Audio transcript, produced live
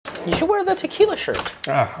You should wear the tequila shirt.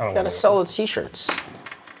 I don't You gotta sell the t-shirts.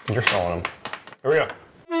 You're selling them. Here we go.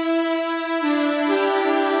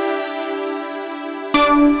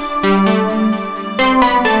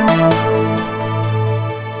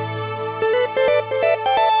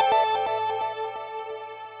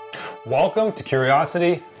 Welcome to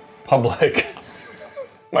Curiosity Public.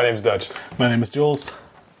 My name's Dutch. My name is Jules.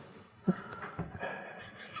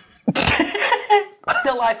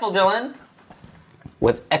 Delightful Dylan.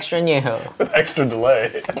 With extra añejo. With extra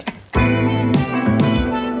delay.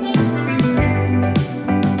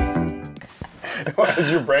 Did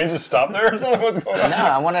your brain just stop there or something? What's going on? No,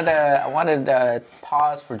 I wanted to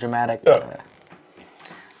pause for dramatic. That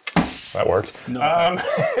worked. No.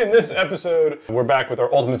 In this episode, we're back with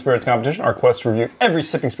our Ultimate Spirits competition, our quest to review every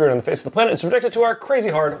sipping spirit on the face of the planet. It's subjected to our crazy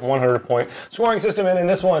hard 100-point scoring system, and in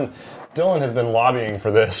this one, Dylan has been lobbying for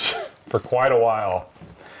this for quite a while.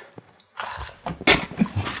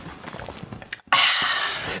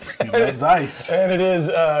 Loves ice. And it is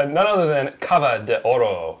none other than Cava de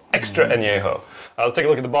Oro, Extra Anejo. Let's take a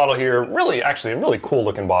look at the bottle here. Actually, a really cool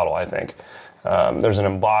looking bottle, I think. There's an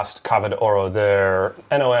embossed Cava de Oro there.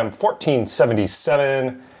 NOM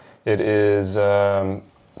 1477. It is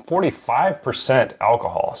 45%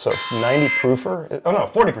 alcohol, so 90 proofer. Oh no,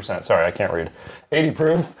 40%. Sorry, I can't read. 80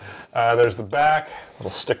 proof. There's the back,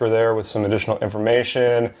 little sticker there with some additional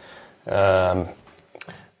information.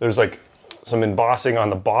 There's like some embossing on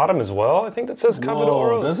the bottom as well. I think that says Cava de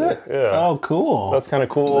Oro. Does it? Yeah. Oh, cool. So that's kind of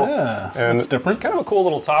cool. Yeah, and that's different. Kind of a cool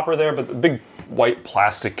little topper there, but the big white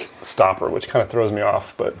plastic stopper, which kind of throws me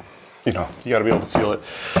off. But you know, you got to be able to seal it.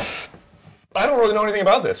 I don't really know anything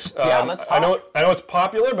about this. Let's talk. I know it's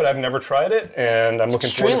popular, but I've never tried it, and I'm looking forward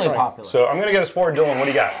to trying it. Extremely popular. So I'm gonna get a pour. Dylan, what do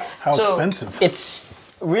you got? How expensive? It's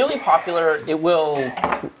really popular. It will,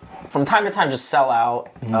 from time to time, just sell out.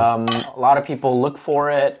 A lot of people look for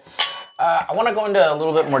it. I want to go into a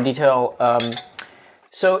little bit more detail.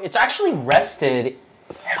 So it's actually rested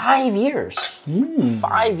 5 years.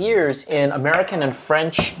 5 years in American and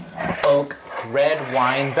French oak red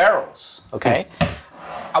wine barrels. Okay.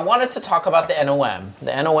 I wanted to talk about the NOM.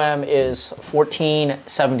 The NOM is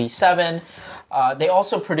 1477. They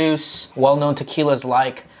also produce well-known tequilas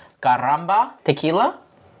like Caramba tequila.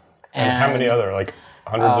 And how many other, like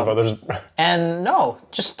hundreds of others? And no,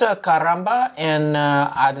 just Caramba and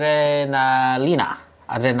Adrenalina.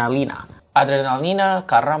 Adrenalina,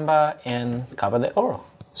 Caramba, and Cava de Oro.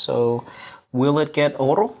 So will it get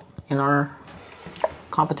Oro in our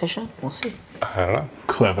competition? We'll see. I don't know.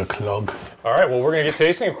 Clever clog. All right, well, we're going to get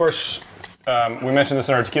tasting. Of course, we mentioned this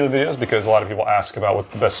in our tequila videos because a lot of people ask about what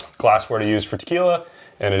the best glassware to use for tequila.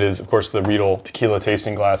 And it is, of course, the Riedel tequila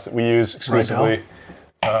tasting glass that we use exclusively.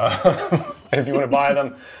 If you want to buy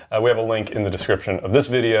them, we have a link in the description of this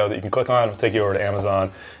video that you can click on. It'll take you over to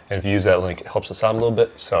Amazon. And if you use that link, it helps us out a little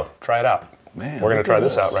bit. So try it out. Man, we're going to try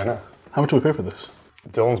this out right now. How much do we pay for this?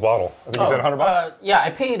 Dylan's bottle. I think you said $100. Yeah, I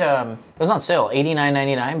paid, it was on sale,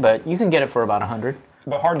 $89.99, but you can get it for about $100.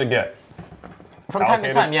 But hard to get. From time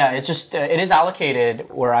to time, yeah. It just it is allocated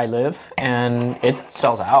where I live, and it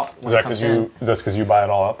sells out. Is that because you buy it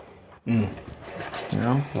all up? You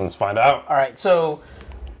know? Let's find out. All right, so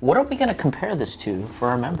what are we going to compare this to for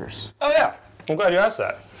our members? Oh yeah, I'm glad you asked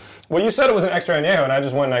that. Well, you said it was an extra añejo, and I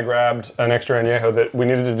just went and I grabbed an extra añejo that we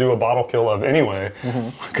needed to do a bottle kill of anyway,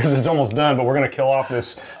 because it's almost done. But we're going to kill off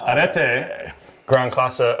this Arete Gran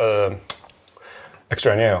Clase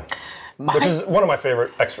extra añejo, which is one of my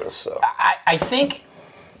favorite extras. So I think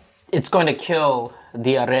it's going to kill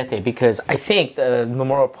the Arete because I think the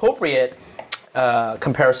more appropriate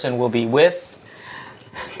comparison will be with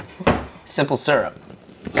simple syrup,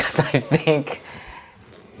 because I think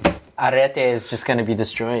Arete is just going to be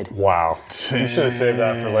destroyed. Wow. You should have saved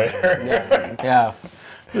that for later. Yeah.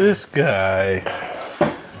 This guy.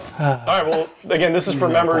 All right, well, again, this is for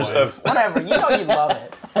members of... Whatever, you know you love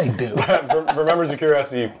it. I do. for members of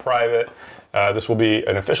Curiosity Private, this will be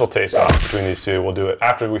an official taste-off between these two. We'll do it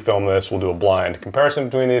after we film this. We'll do a blind comparison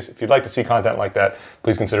between these. If you'd like to see content like that,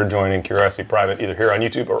 please consider joining Curiosity Private either here on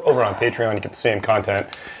YouTube or over on Patreon. You get the same content,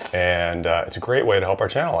 and it's a great way to help our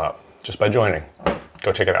channel out just by joining.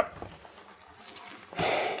 Go check it out.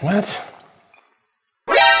 What?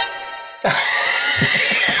 Wait,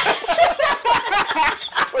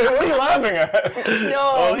 what are you laughing at?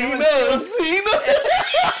 No, You never seen it?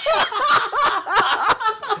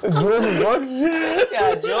 Jules' what shit?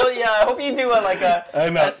 Yeah, Joel. Yeah, I hope you do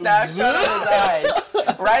a snapshot of his eyes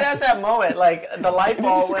right at that moment. Like the light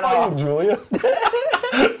bulb went off. Julia?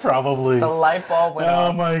 Probably. The light bulb went off.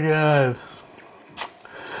 Oh my god.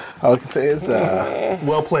 All I can say is,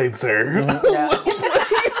 well played, sir. Yeah.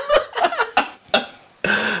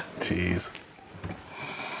 Jeez.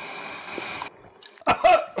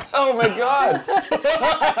 Oh my god!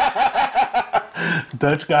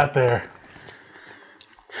 Dutch got there.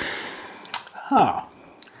 Huh.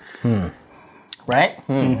 Right?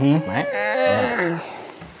 Right?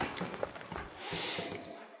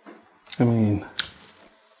 I mean,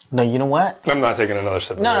 No, you know what? I'm not taking another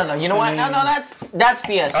sip. Of No, this. no. You know what? No, that's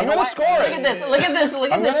BS. I'm You know gonna what? score it. Look at this. Look at this.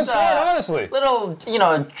 Look at I'm gonna this. score it, honestly. Little,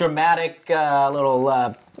 dramatic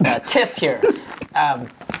little tiff here. I'm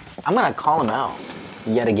gonna call him out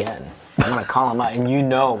yet again. I'm gonna call him out, and you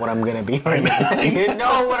know what I'm gonna be bringing. You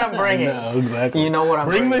know what I'm bringing. no, exactly. You know what I'm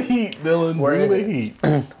Bring bringing. the heat, Dylan. Where Bring is the it? heat.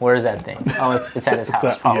 Where is that thing? Oh, it's at his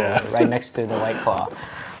house, probably, yeah. right next to the White Claw.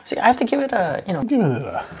 See, I have to give it a, Give it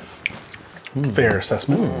a fair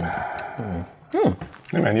assessment.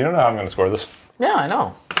 Hey man, you don't know how I'm going to score this. Yeah, I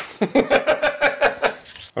know.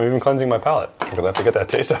 I'm even cleansing my palate because I have to get that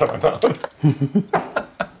taste out of my mouth.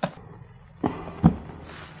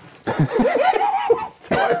 That's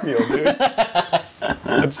how I feel, dude.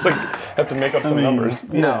 I just have to make up some numbers.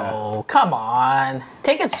 No, come on.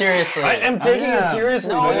 Take it seriously. I am taking it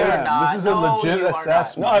seriously. No, man. you're not. This is a No, legit you are not.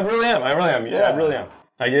 assessment. No, I really am. I really am. Yeah, I really am.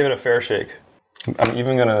 I gave it a fair shake. I'm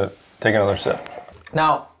even going to take another sip.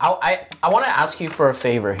 Now, I want to ask you for a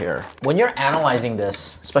favor here. When you're analyzing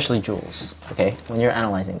this, especially Jules, okay? When you're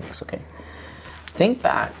analyzing this, okay? Think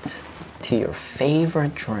back to your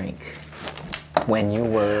favorite drink when you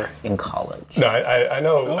were in college. No, I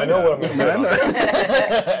know what I'm going to say.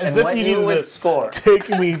 As And if what you you needed would to score. take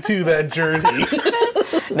me to that journey.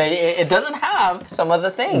 Now, it doesn't have some of the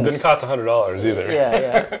things. Didn't cost $100 either.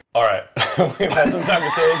 Yeah. All right, we've had some time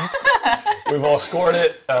to taste. We've all scored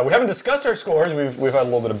it. We haven't discussed our scores. We've had a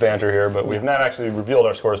little bit of banter here, but we've not actually revealed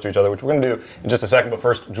our scores to each other, which we're going to do in just a second. But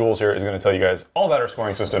first, Jules here is going to tell you guys all about our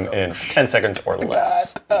scoring system in 10 seconds or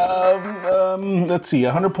less. Let's see,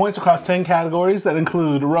 100 points across 10 categories that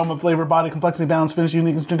include aroma, flavor, body, complexity, balance, finish,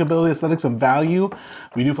 uniqueness, drinkability, aesthetics, and value.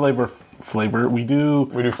 We do flavor. We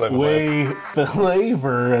do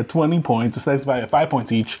flavor at 20 points. Aesthetics value at 5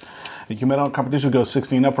 points each. The Humidon competition goes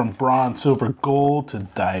 16 up from bronze, silver, gold to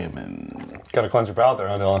diamond. Got to cleanse your palate there,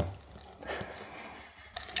 huh, Dylan?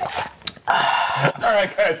 All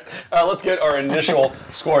right, guys, let's get our initial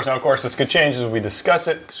scores. Now, of course, this could change as we discuss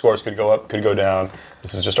it. Scores could go up, could go down.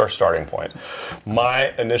 This is just our starting point.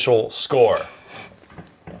 My initial score,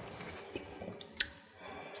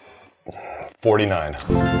 49.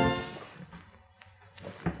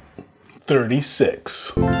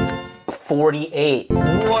 36. 48. What?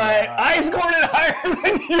 I scored it higher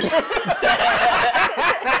than you.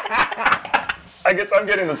 I guess I'm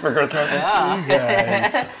getting this for Christmas. Yeah. You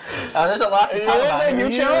guys. There's a lot to talk about. You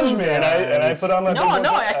challenged me, and I put on my. No.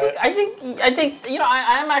 I think.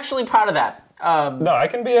 I am actually proud of that. No, I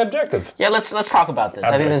can be objective. Yeah, let's talk about this.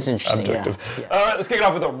 I think this is interesting. Objective. Yeah. All right, let's kick it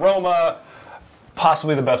off with aroma.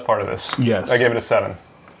 Possibly the best part of this. Yes. I gave it a 7.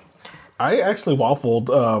 I actually waffled.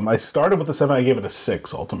 I started with a 7. I gave it a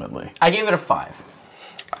 6 ultimately. I gave it a 5.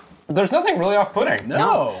 There's nothing really off-putting.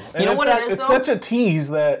 No. You know in what fact, it is, it's though? such a tease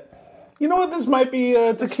that, you know what, this might be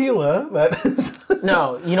tequila. That is.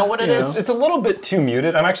 No, you know what it is? It's a little bit too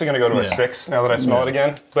muted. I'm actually going to go to a 6 now that I smell it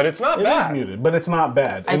again. But it's not It bad. is muted, but it's not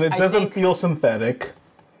bad. And it I doesn't think- feel synthetic.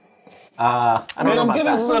 I don't know I'm about getting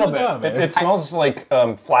that. A little Agave. bit. It smells like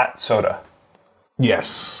flat soda.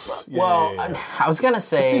 Yes. Well, Yeah. I was gonna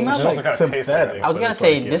say. See, not It also like kinda tastes like synthetic. it. I was but gonna it's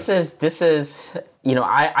say like, this is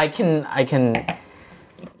I can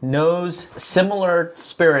nose similar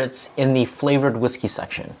spirits in the flavored whiskey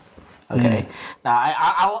section. Okay, now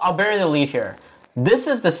I'll bury the lead here. This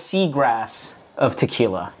is the seagrass of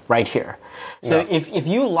tequila right here. So No. if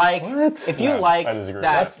you like What? if you No, like I disagree.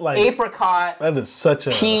 that That's like- apricot That is such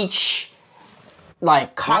a peach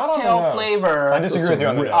like cocktail no. flavor I disagree with you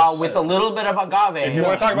on the It's nose. with a little bit of agave. If you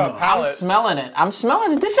want to talk about I'm palate, smelling it. I'm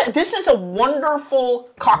smelling it. This is a wonderful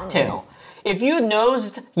cocktail. If you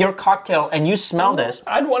nosed your cocktail and you smell this,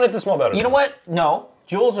 I'd want it to smell better. you know than this. what? No,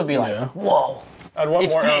 Jules would be like, "Whoa, I'd want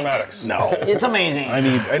It's more pink. aromatics. no. it's amazing."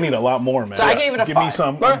 I need a lot more, man. So I gave it a Give 5. me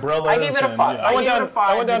some Right. umbrellas. I gave it a and, 5. you know. I went gave it down. a 5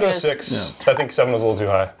 I went down to a because- 6. I think 7 was a little too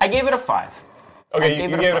high. I gave it a 5. Okay, gave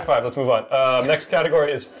you it a gave it a 5. 5. Let's move on. Next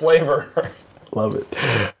category is flavor. Love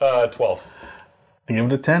it. 12. I give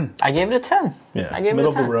it a 10. I gave it a 10. Yeah, I gave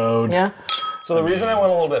middle it a 10. of the road. Yeah. So the reason I went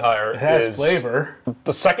a little bit higher It has is flavor.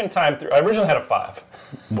 the second time through. I originally had a 5.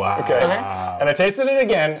 Wow. Okay. And I tasted it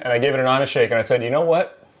again, and I gave it an honest shake, and I said, you know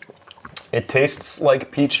what? It tastes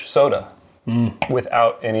like peach soda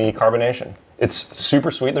without any carbonation. It's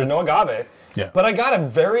super sweet. There's no agave. Yeah. But I got a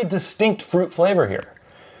very distinct fruit flavor here.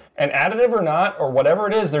 And additive or not, or whatever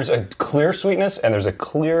it is, there's a clear sweetness and there's a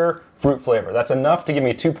clear fruit flavor. That's enough to give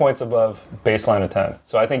me 2 points above baseline of 10.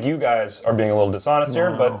 So I think you guys are being a little dishonest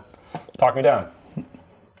here, but talk me down.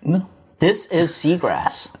 No. This is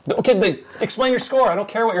seagrass. Okay, explain your score. I don't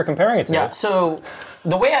care what you're comparing it to. Yeah, so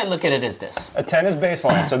the way I look at it is this. A 10 is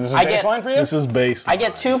baseline, so this is baseline for you? This is baseline. I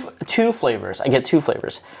get two flavors.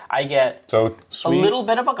 I get So a little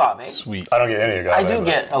bit of agave. Sweet. I don't get any agave. I do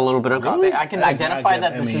get a little bit of agave. Really? I can I identify get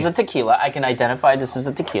that this any. is a tequila. I can identify this is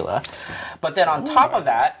a tequila. But then on top of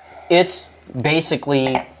that, it's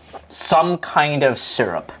basically some kind of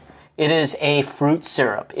syrup. It is a fruit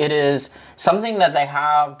syrup. It is something that they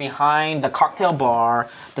have behind the cocktail bar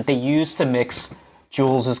that they use to mix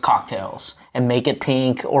Jules' cocktails and make it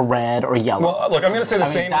pink or red or yellow. Well, look, I'm going to say the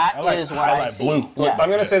same. That is what I see. blue. Yeah. I'm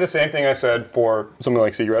going to say the same thing I said for something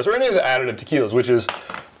like Seagrass or any of the additive tequilas, which is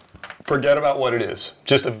forget about what it is.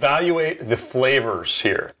 Just evaluate the flavors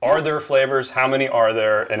here. Are there flavors? How many are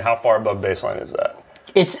there? And how far above baseline is that?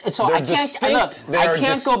 It's so They're I can't distinct. They I are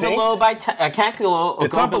can't go distinct. below by 10. I can't go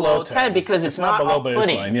not below below 10 because it's not below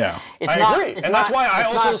off-putting. baseline, yeah. It's I not, agree. it's And that's not- why I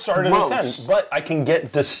it's also not started at 10. gross. But I can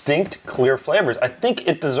get distinct, clear flavors. I think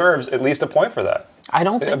it deserves at least a point for that. I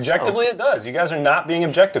don't think Objectively, so. it does. You guys are not being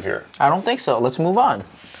objective here. I don't think so. Let's move on.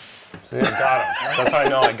 See, I got him. That's how I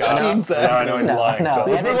know I got him. Now I know he's lying. No, So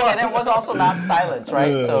let's and, move and on. it was also not silence,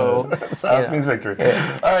 right? So Silence means victory.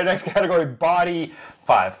 All right, next category, body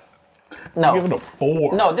 5. no, Give it a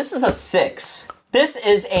 4. no. This is a 6. This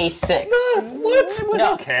is a 6. What? It was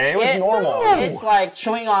No, okay. It was normal. It's like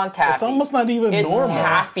chewing on taffy. It's almost not even It's normal.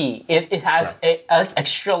 taffy. It has an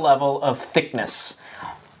extra level of thickness.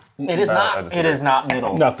 It is I not. disagree. It is not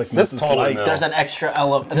middle. Nothing. This is totally like middle. There's an extra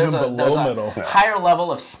there's even there's below a middle. higher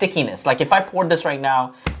level of stickiness. Like if I poured this right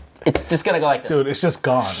now, it's just gonna go like this. dude. It's just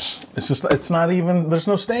gone. It's just. It's not even. There's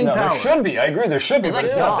no staying No, power. there should be. I agree. There should be, It's but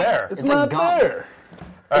like it's not gum. there. It's It's like not gum. there.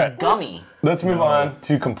 It's gummy. Let's move on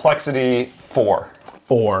to complexity 4.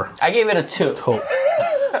 4. I gave it a 2.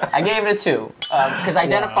 I gave it a 2 because I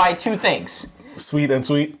identified two things: Sweet and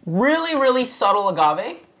sweet. really, really subtle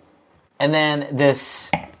agave, and then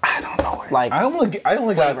this. I don't know. Like I only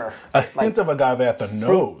Flavor. got a hint of agave at the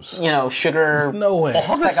nose. sugar. There's no way. It's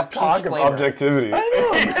like a Talk peach of flavor. objectivity.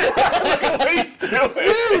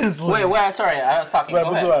 Seriously. Wait. Sorry, I was talking. Go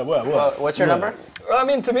ahead. What? What's your number? I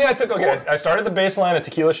mean, to me, I started the baseline. A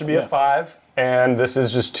tequila should be a 5, and this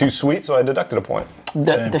is just too sweet, so I deducted a point.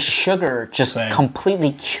 The sugar just Same.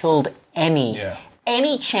 completely killed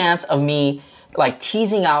any chance of me like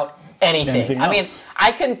teasing out anything. Anything I mean, else.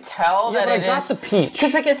 I can tell that but I it got is the peach.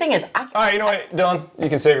 Because like the thing is, All right, you know what, Dylan? You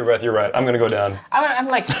can save your breath. You're right. I'm going to go down. I'm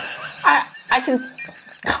like, I can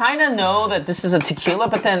kind of know that this is a tequila,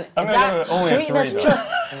 but then I'm gonna that go only a 3, sweetness though.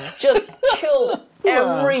 just killed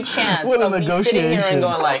every chance What a of me sitting here and negotiation.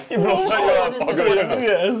 going like, We'll shut you up. what is I'll this? go What to is this.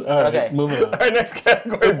 this? Yeah. All right, Okay. moving on. All right, next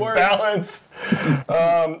category, balance.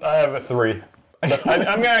 I have a 3. But I'm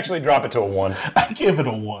going to actually drop it to a 1. I give it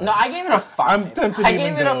a 1. No, I gave it a 5. I'm tempted I to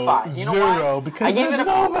gave even it a go 5. You know why? 0 because I gave there's it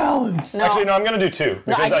a no balance. No. Actually, no, I'm going to do 2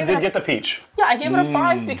 because I I gave did it a- get the peach. Yeah, I gave it a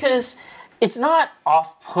 5 because it's not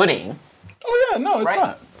off-putting, Oh yeah, no, it's right?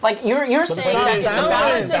 not. Like you're saying not that the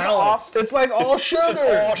balance is balanced. off. It's like all sugar. It's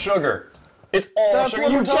all sugar. It's all That's sugar.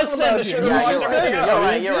 what You we're just talking said the about sugar here. Yeah, was you're everything right.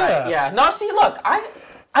 else. You're right. Yeah. No, see, look, I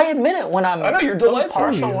admit it when I'm I know, you're delightful.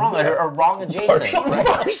 partial wrong or wrong adjacent.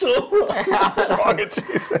 right? Wrong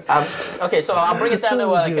adjacent. Okay, so I'll bring it down to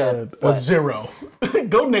like a Good. A 0.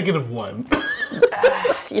 Go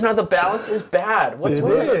 -1. the balance is bad. What's It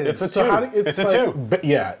what's is. it? It's a So 2. how do- It's a like- 2. but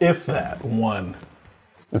yeah, if that 1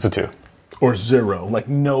 It's a 2. or 0, like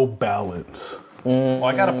no balance. Well,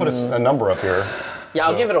 I got to put a number up here. Yeah,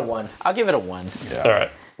 I'll give it a 1. I'll give it a 1. Yeah. All right.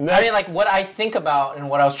 Next, I mean, like what I think about and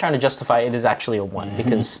what I was trying to justify, it is actually a 1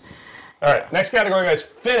 because all right. Next category, guys.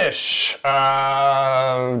 Finish.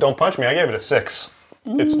 Don't punch me. I gave it a 6.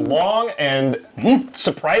 It's long and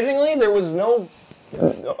surprisingly, there was no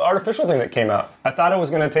artificial thing that came out. I thought it was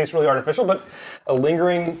going to taste really artificial, but a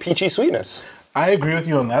lingering peachy sweetness. I agree with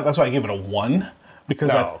you on that. That's why I gave it a 1.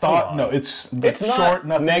 Because No, I thought, come on. no, it's not short,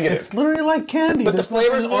 nothing. negative. It's literally like candy. But the There's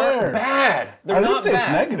flavors nothing aren't there. bad. They're I not didn't say bad. it's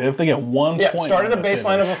negative. They get 1 Yeah, point. start at a on the baseline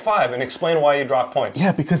finish. of a 5 and explain why you drop points.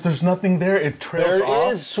 Yeah, because there's nothing there. It trails There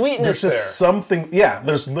off. is sweetness There's just something. Yeah,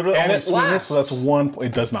 there's literally And only it sweetness, so that's lasts. 1 point.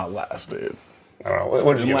 It does not last, dude. I don't know.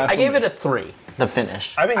 What did you give? lasts- I gave it a 3. The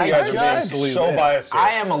finish. I think you guys are just- being so biased here.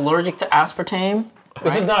 I am allergic to aspartame.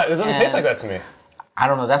 This doesn't taste And- like that to me. I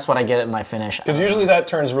don't know. That's what I get at my finish. Because usually that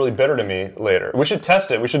turns really bitter to me later. We should test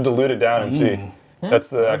it. We should dilute it down and see. That's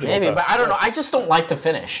the actual Maybe, test. but I don't know. I just don't like the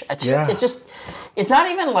finish. Yeah. It's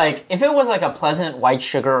not even like, if it was like a pleasant white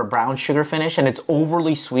sugar or brown sugar finish and it's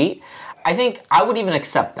overly sweet, I think I would even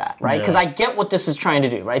accept that, right? Because I get what this is trying to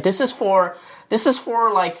do, right? This is for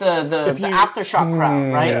like the aftershock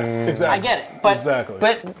crowd, right? Yeah, exactly. I get it, but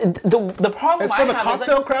the problem It's for the I have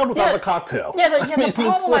cocktail is crowd without the cocktail. Yeah, the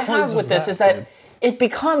problem I have with this is that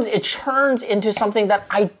it turns into something that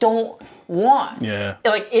I don't want. Yeah.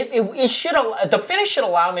 Like it should, the finish should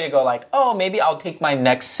allow me to go like, oh, maybe I'll take my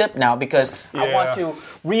next sip now because I want to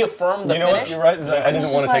reaffirm the You know finish. what? You're right. I didn't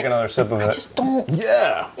want to take another sip of it. I just don't.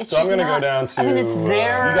 Yeah. It's So I'm just gonna go not- down to, I mean, it's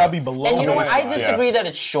there. You gotta be below And you know what? I baseline. disagree that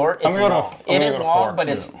it's short. It's gonna go to- long. I'm It gonna is go to long, 4. but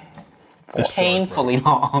it's It's painfully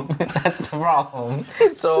long. That's the problem.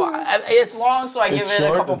 So it's long, so I give it a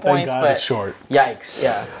short, couple but thank points. God But it's short. yikes!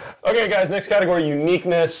 Yeah, Okay, guys. Next category: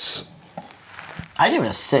 uniqueness. I give it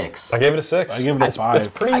a 6. I gave it a 6. I give it a 5. It's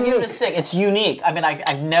pretty. I give it a unique. 6. It's unique. I mean,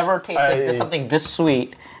 I've never tasted something this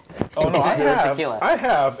sweet. Oh no, I tequila.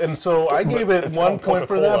 have, and so I gave it It's 1 called point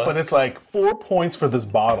for Coca-Cola. that, but it's like 4 points for this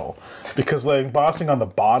bottle because like embossing on the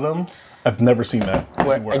bottom, I've never seen that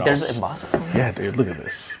anywhere There's else. embossing. Yeah, dude, look at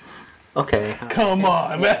this. Okay. Come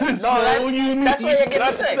on, that is so unique. That's why I give it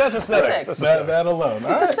a 6. That's It's aesthetics. a 6. that alone.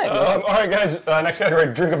 It's a 6. All right, guys. Next category: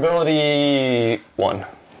 drinkability. 1.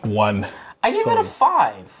 1. I give it a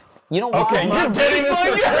 5. You know why? Okay, you're getting this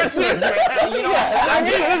for Christmas, man. You know what? I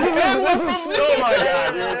mean, this is oh my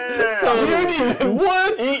god, you need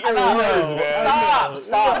to eat your words, man.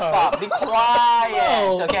 Stop. Be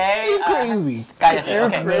quiet, okay? Crazy.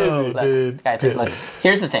 Okay. crazy, dude. Look,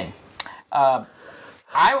 here's the thing.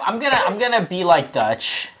 I'm gonna be like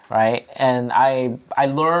Dutch, right? And I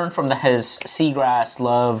learned from his Seagrass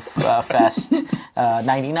Love Fest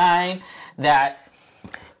 99 that,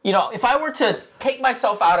 you know, if I were to take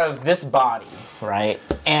myself out of this body, right,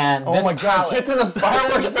 and this palate, Get to the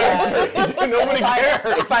fireworks factory. Nobody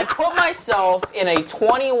cares. if I put myself in a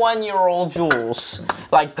 21-year-old Jules,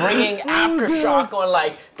 like bringing aftershock, going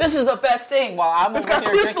like, this is the best thing, while I'm over got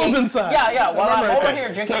here crystals drinking. inside. Yeah, while I'm Remember, over okay.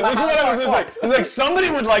 here drinking So my this is what I was Hot like. It's like somebody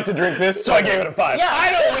would like to drink this, so I gave it a 5. Yeah,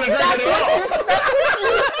 I don't want to drink it at all. That's what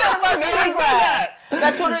you said about Never said Seagrass. that.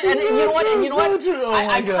 That's what, and you know what? And you know what? So true. Oh my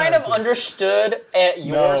I kind of understood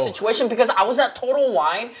your situation because I was at Total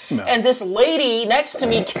Wine, and this lady next to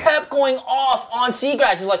me kept going off on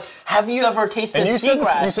Seagrass. She's like, "Have you ever tasted And you said-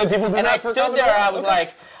 Seagrass?" you said people do and that I for stood there. I was Okay.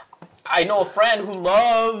 like, I know a friend who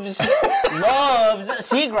loves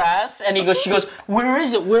Seagrass, and she goes, where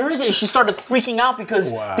is it? Where is it? And she started freaking out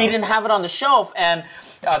because they didn't have it on the shelf, and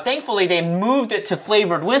thankfully they moved it to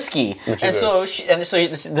flavored whiskey. Which and it so is.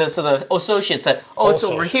 the associate said, "Oh, it's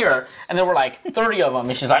over Associates. here," and there were like 30 of them,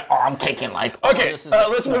 and she's like, "Oh, I'm taking like." Oh, Okay, this is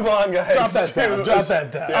let's move on, guys. Drop that down. Drop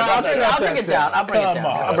that down. I'll bring it down. I'll bring it Come down.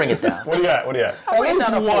 on. I'll bring it down. What do you got? I'll bring it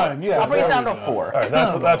down to At least 4. one, yeah, I'll bring it down four to we 4. All right,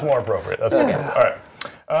 that's more appropriate. That's more appropriate. All right.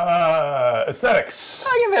 Aesthetics.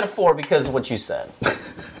 I give it a 4 because of what you said.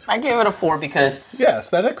 I give it a 4 because Yeah,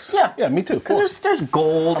 aesthetics? Yeah. Yeah, me too. because there's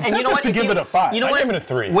gold, and you know tempted what? to If give you- it a 5. You know I what? give it a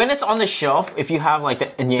 3. When it's on the shelf, if you have like the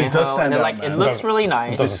Anejo, does stand and out, like man. it looks Doesn't- really It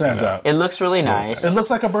nice. does stand out. It looks really nice. It looks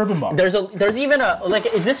like a bourbon bottle. There's even a like,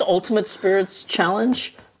 is this Ultimate Spirits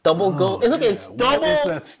Challenge? Double gold. And look, it's double is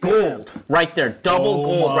that stamp? gold right there. Double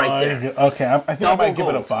gold right there. Okay, I think Double I might give it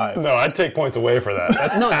a gold. 5. No, I'd take points away for that.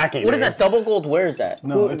 That's tacky. What is dude. that? Double gold? Where is that?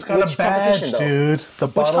 No, it's got which a badge, competition, though? dude. The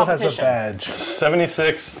bottle has a competition? badge.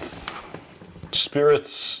 76th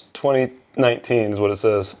Spirits 2019 is what it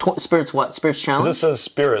says. Spirits what? Spirits It Challenge? just says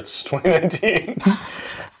Spirits 2019.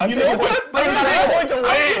 You know what? But you gotta- points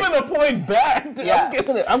away. I'm giving a point back. Dude. Yeah. I'm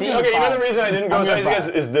giving it. See? Okay, you know the reason I didn't go I'm as gonna high as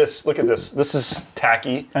buy. is this. Look at this. This is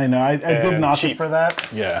tacky. I know. I did And knock cheap. it for that.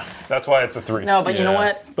 Yeah. That's why it's a 3. No, but you know Yeah.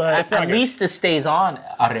 what? But it's not at good. least this stays on,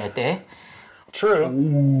 Arete. True.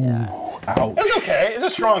 Ouch. It's okay. It's a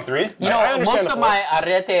strong 3. You know, most of my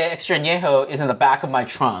Arete Extrañejo is in the back of my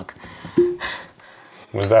trunk.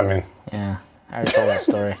 What does that mean? Yeah, I already told that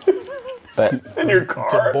story. But what In your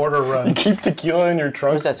car? Border run. Keep tequila in your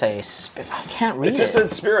trunk? does that say? I can't read It just says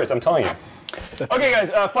spirits, I'm telling you. Okay,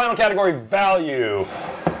 guys, final category, value.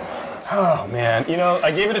 Oh, man. You know,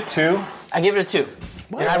 I gave it a 2. I give it a 2.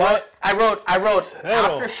 And I wrote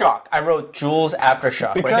Aftershock. I wrote Jules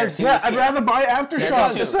Aftershock. Because- right here. Yeah, I'd rather buy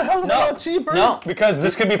Aftershock. It's a hell of a lot cheaper. No. Because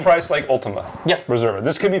this could be priced like Ultima. Yeah. Reserva.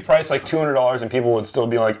 This could be priced like $200 and people would still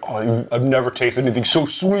be like, oh, I've never tasted anything so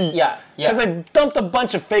sweet. Yeah. Because they dumped a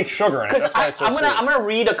bunch of fake sugar in it. Because That's why it's so I'm sweet. gonna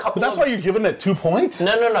read a couple. But that's why you're giving it 2 points?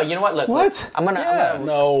 No. You know what? Look. What? Look. I'm gonna. Yeah.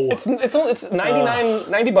 No. It's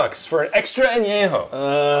 $90 for an extra añejo.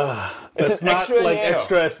 It's an not extra like añejo.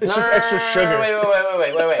 extra. It's just extra sugar.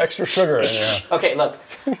 Wait. Extra sugar in there. Okay, look.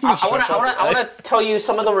 I want to tell you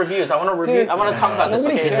some of the reviews. I want to review. I want to talk about this.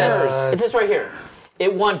 nobody Okay, it cares. says right here.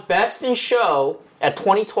 It won Best in Show at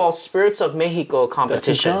 2012 Spirits of Mexico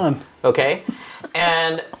competition. done. Okay,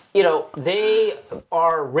 and they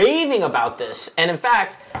are raving about this. And in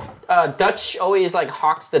fact, Dutch always like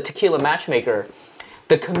hawks the tequila matchmaker.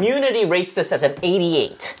 The community rates this as an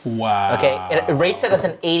 88. Wow. Okay, it rates it as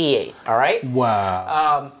an 88. All right.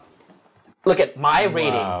 Wow. Look at my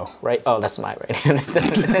rating, Wow. right? Oh, that's my rating.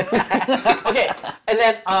 Okay, and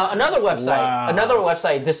then another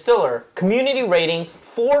website, Distiller, community rating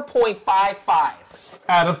 4.55.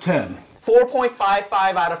 Out of 10. 4.55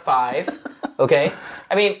 out of 5. Okay,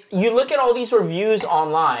 I mean, you look at all these reviews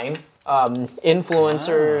online,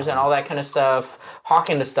 influencers and all that kind of stuff,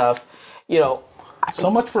 hawking the stuff.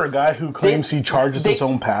 So much for a guy who claims he charges his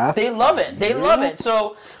own path. They love it. They love it.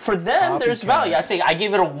 So for them, there's value. I'd say I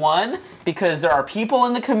give it a 1 because there are people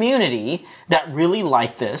in the community that really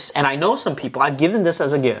like this. And I know some people. I've given this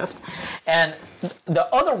as a gift. And the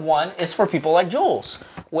other one is for people like Jules,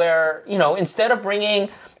 where, instead of bringing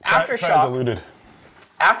Aftershock. Diluted.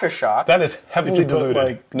 Aftershock. That is heavily Did you put, diluted.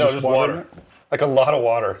 like, No, just just water in water. it? Like a lot of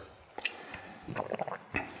water.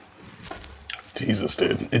 Jesus,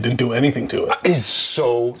 dude. It didn't do anything to it. It's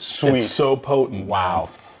so sweet. It's so potent. Wow.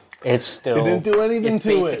 It's still. It didn't do anything it's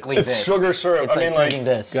to it. basically It's this. sugar syrup. It's I mean, drinking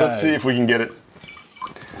this. God. Let's see if we can get it.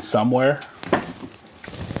 Somewhere.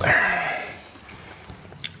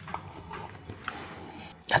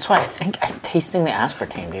 That's why I think I'm tasting the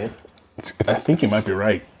aspartame, dude. I think you might be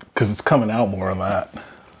right. Because it's coming out more of that.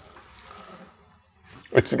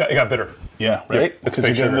 It got bitter. Yeah, right? it's Because you're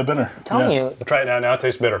fake getting sugar. the bitter. I'm telling you, I'll try it now. Now it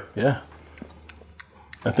tastes bitter. Yeah.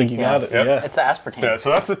 I think you got it. Yep. Yeah. it's the aspartame. Yeah,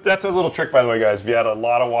 so that's a little trick, by the way, guys. If you add a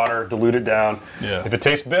lot of water, dilute it down. Yeah. If it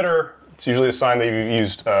tastes bitter, it's usually a sign that you've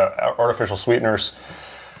used artificial sweeteners.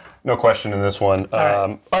 No question in this one.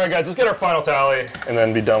 All right, guys, let's get our final tally and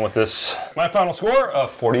then be done with this. My final score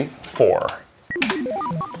of 44.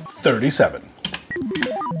 37.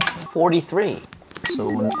 43.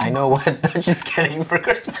 So I know what Dutch is getting for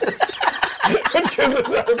Christmas. Which gives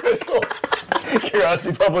us our official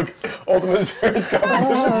Curiosity Public Ultimate Series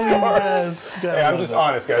competition score. Hey, I'm just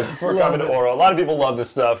honest, guys. Before coming to Oro, a lot of people love this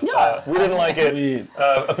stuff. Yeah. We didn't like it.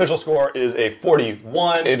 Official score is a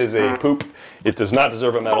 41. It is a poop. It does not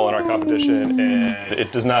deserve a medal in our competition, and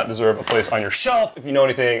it does not deserve a place on your shelf if you know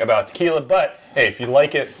anything about tequila. But hey, if you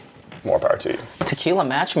like it, more power to you. Tequila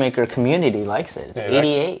matchmaker community likes it. It's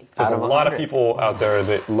 88 There's out a of lot 100. of people out there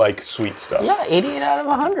that like sweet stuff. Yeah, 88 out of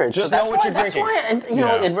 100. Just so that's know what you're that's drinking. why, and, you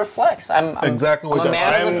know, Yeah. it reflects. I'm Exactly what I'm a you're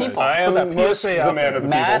man of saying. the people. I am Put that most PSA the out man there. of the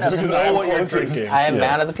Man people. of Just the because I am what you're closest. drinking. I am Yeah.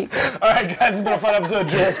 man of the people. All right, guys, it's been a fun episode.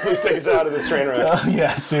 Jules, please take us out of this train wreck.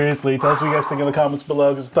 Yeah, seriously. Tell us what you guys think in the comments below.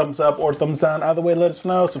 Give us a thumbs up or thumbs down. Either way, let us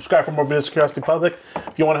know. Subscribe for more videos to Curiosity Public.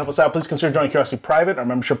 If you want to help us out, please consider joining Curiosity Private, our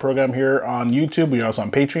membership program here on YouTube. We are also on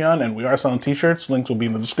Patreon, and we are selling t-shirts. Links will be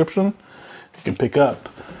in the description. You can pick up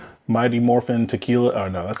Mighty Morphin Tequila. Oh,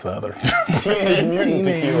 no, that's the other. Teenage Mutant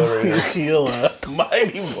Tequila Raiders. Tequila.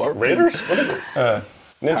 Mighty Morphin. Raiders? What are they?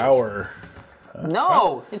 Ninjas. Power.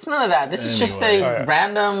 No, it's none of that. This is just Anyway. a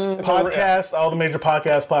random. Podcast, all the major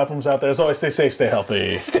podcast platforms out there. As always, stay safe, stay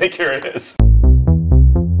healthy. Stay curious.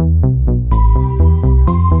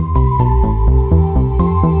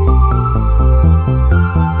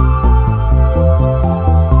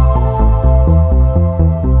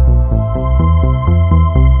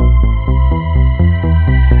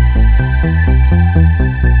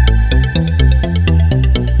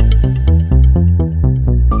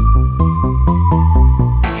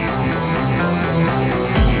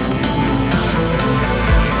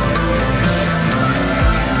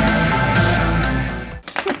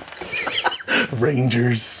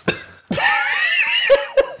 Rangers.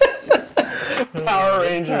 Power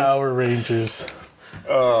Rangers. Power Rangers.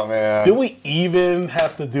 Oh, man. Do we even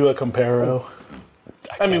have to do a comparo?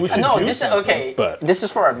 I mean, we should No, do this is something, okay. But This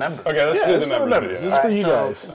is for our members. Okay, let's yeah, do it's the for the members members. video. This is for Alright, you so- guys.